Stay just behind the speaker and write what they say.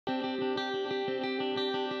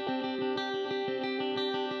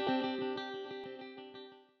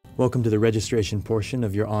Welcome to the registration portion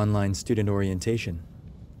of your online student orientation.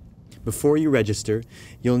 Before you register,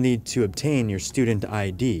 you'll need to obtain your student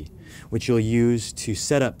ID, which you'll use to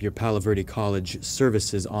set up your Palo Verde College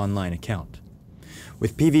Services online account.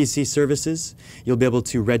 With PVC Services, you'll be able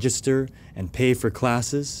to register and pay for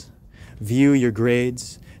classes, view your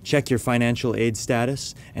grades, check your financial aid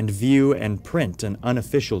status, and view and print an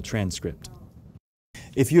unofficial transcript.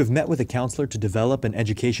 If you have met with a counselor to develop an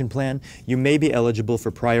education plan, you may be eligible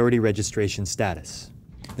for priority registration status.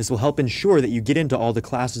 This will help ensure that you get into all the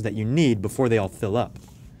classes that you need before they all fill up.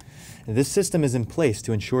 And this system is in place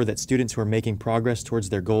to ensure that students who are making progress towards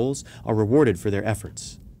their goals are rewarded for their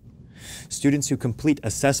efforts. Students who complete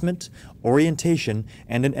assessment, orientation,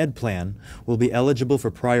 and an ed plan will be eligible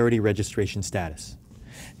for priority registration status.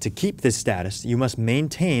 To keep this status, you must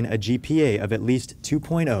maintain a GPA of at least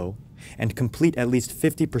 2.0 and complete at least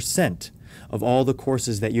 50% of all the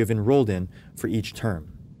courses that you have enrolled in for each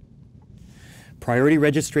term. Priority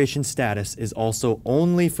registration status is also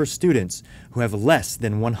only for students who have less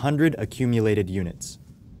than 100 accumulated units.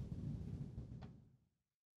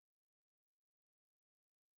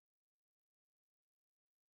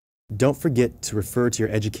 Don't forget to refer to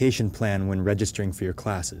your education plan when registering for your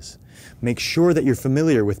classes. Make sure that you're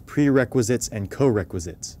familiar with prerequisites and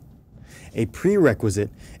co-requisites. A prerequisite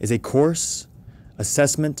is a course,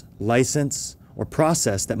 assessment, license, or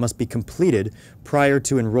process that must be completed prior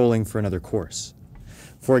to enrolling for another course.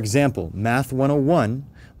 For example, Math 101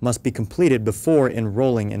 must be completed before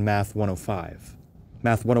enrolling in Math 105.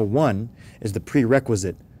 Math 101 is the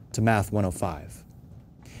prerequisite to Math 105.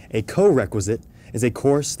 A co-requisite is a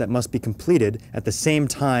course that must be completed at the same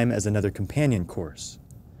time as another companion course.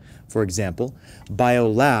 For example,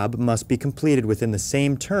 BioLab must be completed within the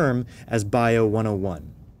same term as Bio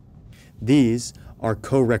 101. These are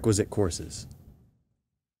co-requisite courses.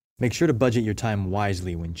 Make sure to budget your time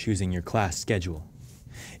wisely when choosing your class schedule.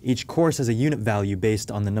 Each course has a unit value based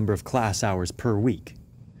on the number of class hours per week.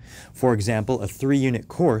 For example, a 3-unit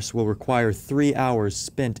course will require 3 hours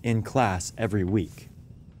spent in class every week.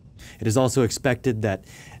 It is also expected that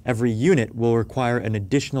every unit will require an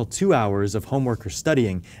additional 2 hours of homework or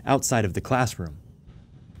studying outside of the classroom.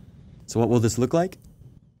 So what will this look like?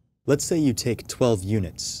 Let's say you take 12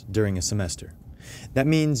 units during a semester. That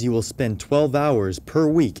means you will spend 12 hours per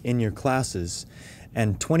week in your classes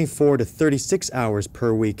and 24 to 36 hours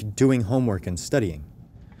per week doing homework and studying.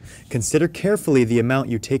 Consider carefully the amount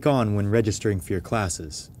you take on when registering for your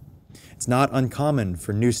classes. It's not uncommon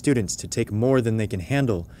for new students to take more than they can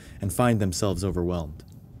handle and find themselves overwhelmed.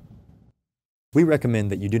 We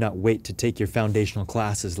recommend that you do not wait to take your foundational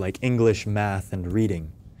classes like English, math, and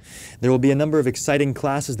reading. There will be a number of exciting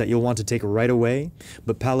classes that you'll want to take right away,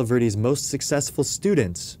 but Palo Verde's most successful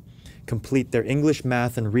students complete their English,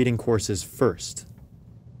 math, and reading courses first.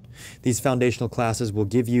 These foundational classes will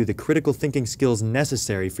give you the critical thinking skills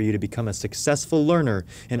necessary for you to become a successful learner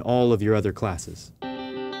in all of your other classes.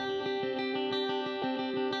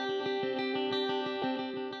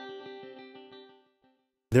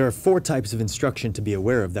 There are 4 types of instruction to be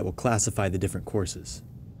aware of that will classify the different courses.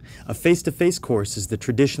 A face-to-face course is the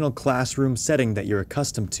traditional classroom setting that you're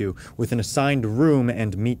accustomed to with an assigned room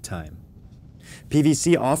and meet time.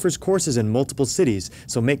 PVC offers courses in multiple cities,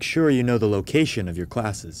 so make sure you know the location of your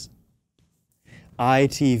classes.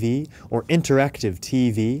 ITV, or Interactive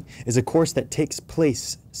TV, is a course that takes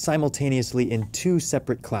place simultaneously in 2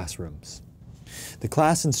 separate classrooms. The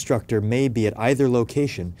class instructor may be at either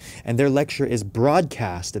location, and their lecture is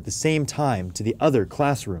broadcast at the same time to the other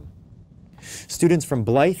classroom. Students from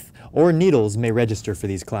Blythe or Needles may register for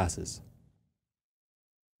these classes.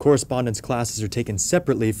 Correspondence classes are taken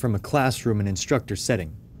separately from a classroom and instructor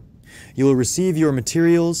setting. You will receive your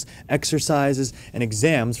materials, exercises, and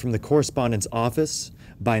exams from the correspondence office,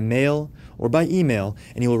 by mail, or by email,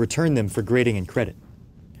 and you will return them for grading and credit.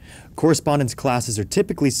 Correspondence classes are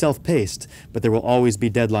typically self-paced, but there will always be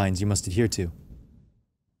deadlines you must adhere to.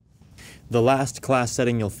 The last class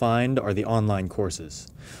setting you'll find are the online courses.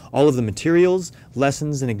 All of the materials,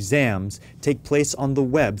 lessons, and exams take place on the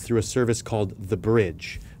web through a service called The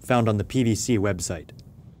Bridge, found on the PVC website.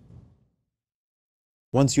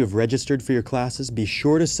 Once you have registered for your classes, be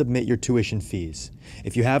sure to submit your tuition fees.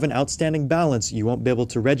 If you have an outstanding balance, you won't be able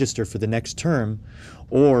to register for the next term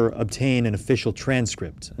or obtain an official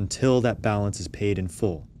transcript until that balance is paid in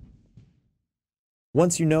full.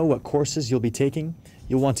 Once you know what courses you'll be taking,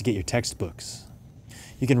 you'll want to get your textbooks.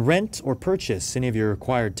 You can rent or purchase any of your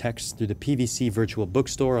required texts through the PVC virtual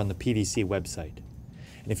bookstore on the PVC website.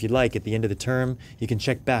 And if you'd like, at the end of the term, you can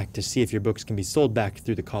check back to see if your books can be sold back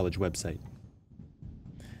through the college website.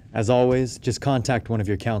 As always, just contact one of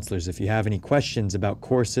your counselors if you have any questions about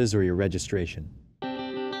courses or your registration.